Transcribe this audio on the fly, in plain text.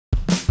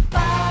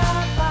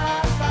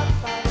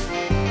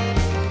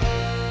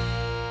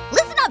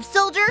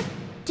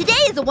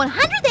is the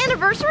 100th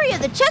anniversary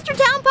of the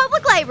Chestertown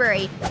Public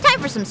Library. Time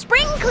for some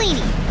spring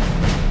cleaning.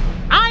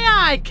 Aye,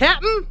 aye,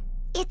 Captain.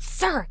 It's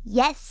sir.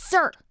 Yes,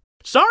 sir.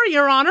 Sorry,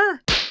 Your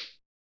Honor.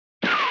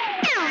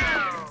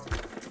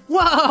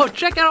 Whoa,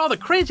 check out all the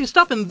crazy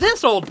stuff in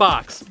this old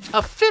box.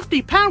 A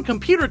 50-pound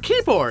computer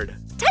keyboard.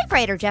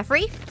 Typewriter,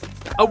 Jeffrey.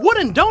 A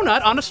wooden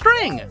donut on a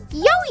string.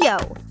 Yo-yo.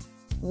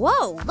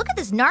 Whoa, look at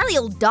this gnarly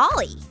old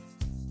dolly.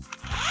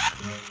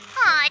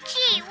 Aw,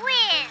 gee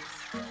whiz.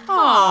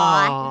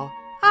 Aww.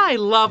 I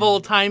love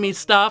old-timey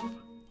stuff.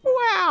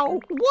 Wow,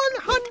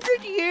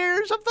 100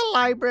 years of the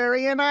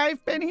library, and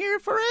I've been here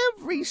for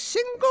every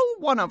single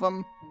one of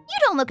them. You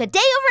don't look a day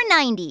over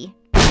 90.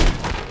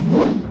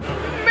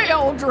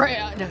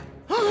 Mildred!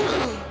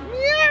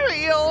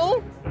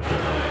 Muriel!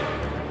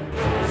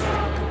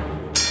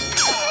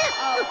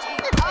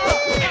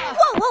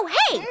 Whoa,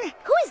 hey!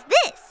 Who is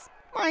this?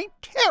 My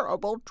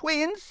terrible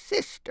twin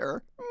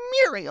sister,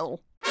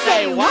 Muriel.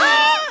 Say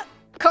what?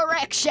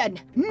 Correction!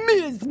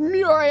 Ms.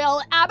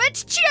 Muriel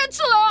Abbott,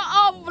 Chancellor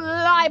of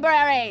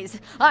Libraries!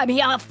 I'm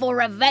here for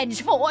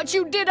revenge for what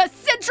you did a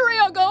century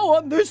ago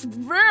on this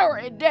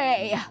very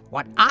day!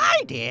 What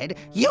I did?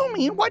 You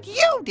mean what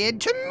you did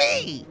to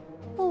me?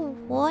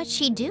 What'd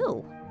she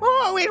do?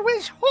 Oh, it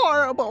was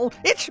horrible.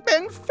 It's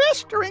been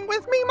festering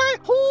with me my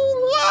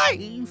whole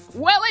life.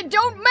 Well, it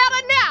don't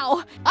matter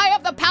now! I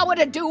have the power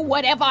to do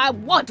whatever I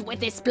want with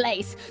this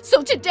place.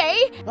 So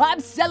today, I'm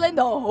selling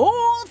the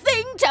whole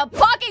thing to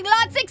parking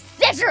lots,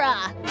 etc.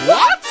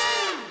 What?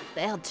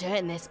 They'll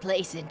turn this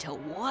place into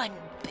one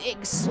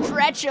big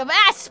stretch of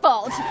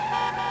asphalt.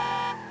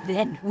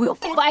 Then we'll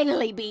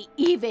finally be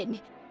even.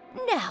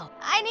 Now,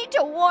 I need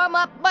to warm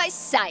up my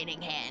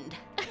signing hand.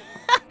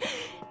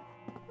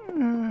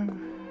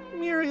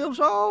 Muriel's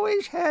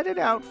always had it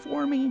out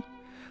for me.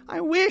 I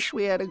wish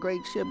we had a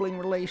great sibling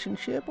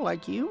relationship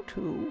like you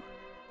two.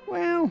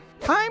 Well,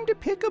 time to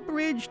pick a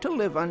bridge to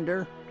live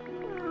under.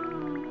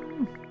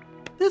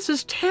 This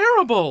is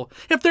terrible.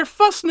 If they're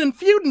fussing and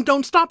feuding and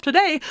don't stop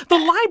today, the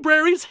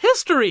library's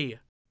history.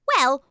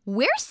 Well,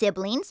 we're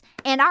siblings,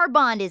 and our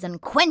bond is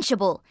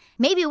unquenchable.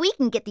 Maybe we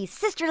can get these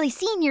sisterly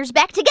seniors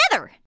back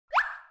together.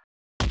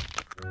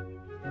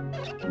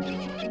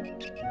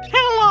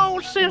 Hello,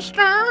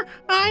 sister.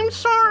 I'm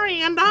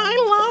sorry and I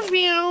love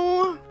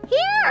you.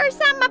 Here are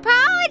some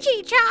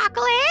apology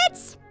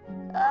chocolates.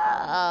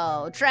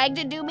 Oh, trying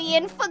to do me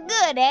in for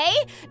good,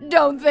 eh?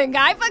 Don't think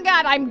I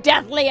forgot I'm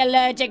deathly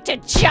allergic to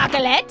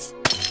chocolate.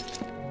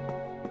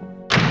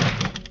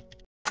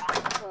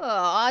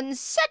 On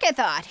second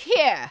thought,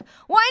 here,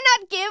 why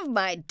not give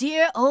my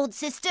dear old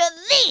sister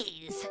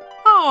these?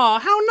 Aw,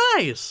 how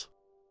nice.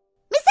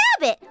 Miss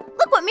Abbott,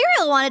 look what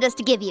Muriel wanted us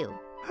to give you.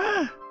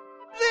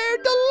 They're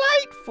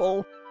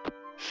delightful.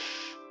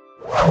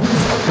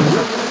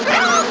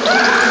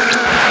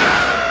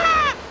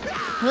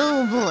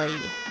 Oh, boy.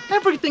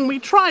 Everything we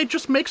tried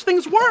just makes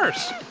things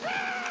worse.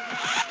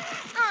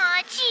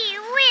 Aw, gee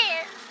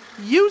whiz.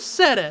 You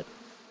said it.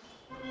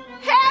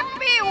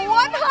 Happy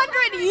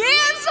 100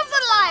 years of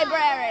the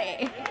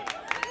library!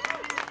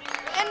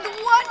 And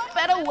what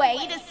better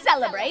way to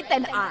celebrate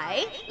than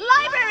I,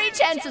 Library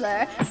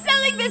Chancellor,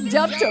 selling this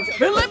dump to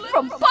Phillip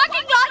from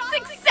parking lots,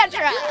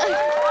 etc.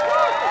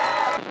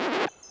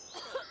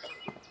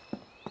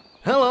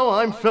 Hello,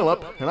 I'm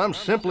Phillip, and I'm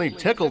simply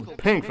tickled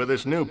pink for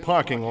this new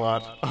parking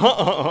lot.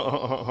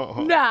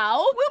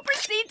 Now, we'll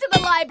proceed to the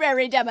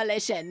library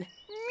demolition.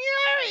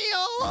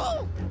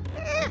 Muriel!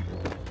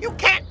 You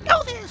can't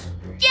do this!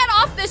 Get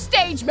off the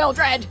stage,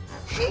 Mildred!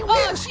 She whiz!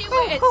 Oh, she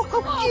whiz!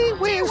 Gee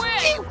whiz!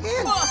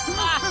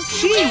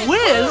 Gee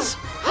whiz!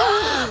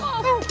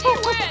 Gee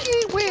whiz?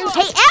 Gee whiz!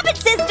 Hey, Abbott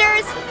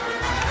sisters!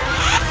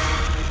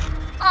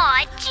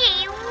 Aw,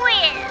 gee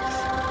whiz.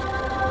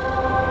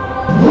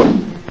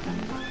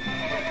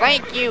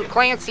 Thank you,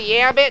 Clancy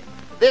Abbott.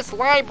 This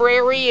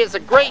library is a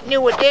great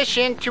new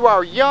addition to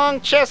our young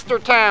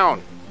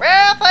Chestertown.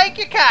 Well, thank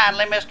you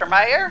kindly, Mr.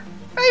 Mayor.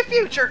 May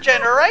future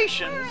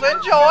generations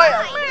enjoy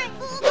our...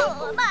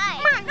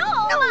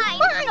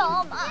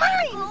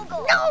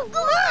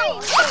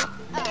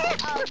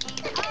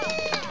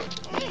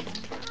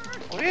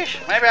 Wish,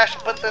 maybe I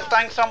should put this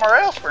thing somewhere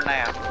else for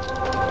now.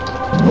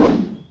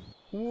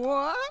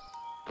 What?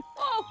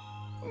 Oh,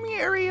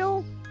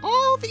 Muriel,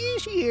 all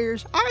these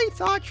years I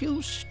thought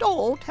you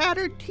stole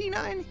Tattered Tina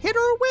and hid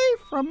her away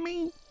from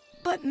me.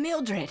 But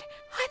Mildred,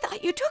 I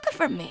thought you took it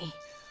from me.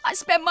 I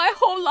spent my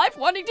whole life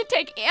wanting to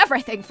take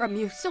everything from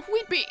you so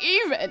we'd be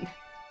even.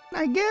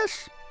 I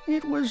guess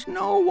it was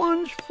no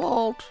one's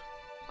fault.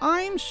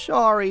 I'm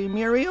sorry,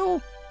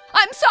 Muriel.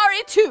 I'm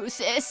sorry too,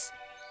 sis.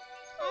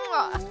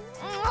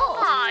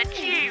 Aw,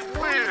 gee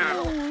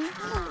whiz.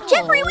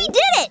 Jeffrey, we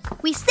did it!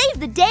 We saved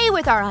the day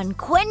with our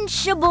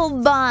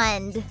unquenchable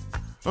bond.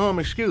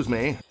 Excuse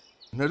me.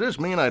 Does this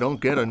mean I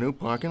don't get a new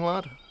parking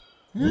lot?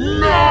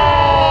 No!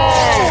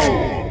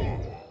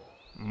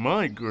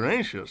 My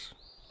gracious.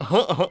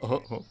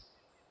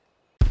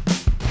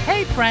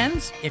 Hey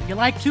friends, if you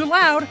like Too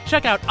Loud,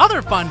 check out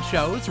other fun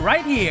shows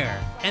right here.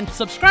 And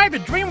subscribe to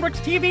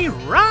DreamWorks TV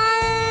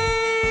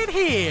right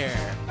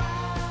here.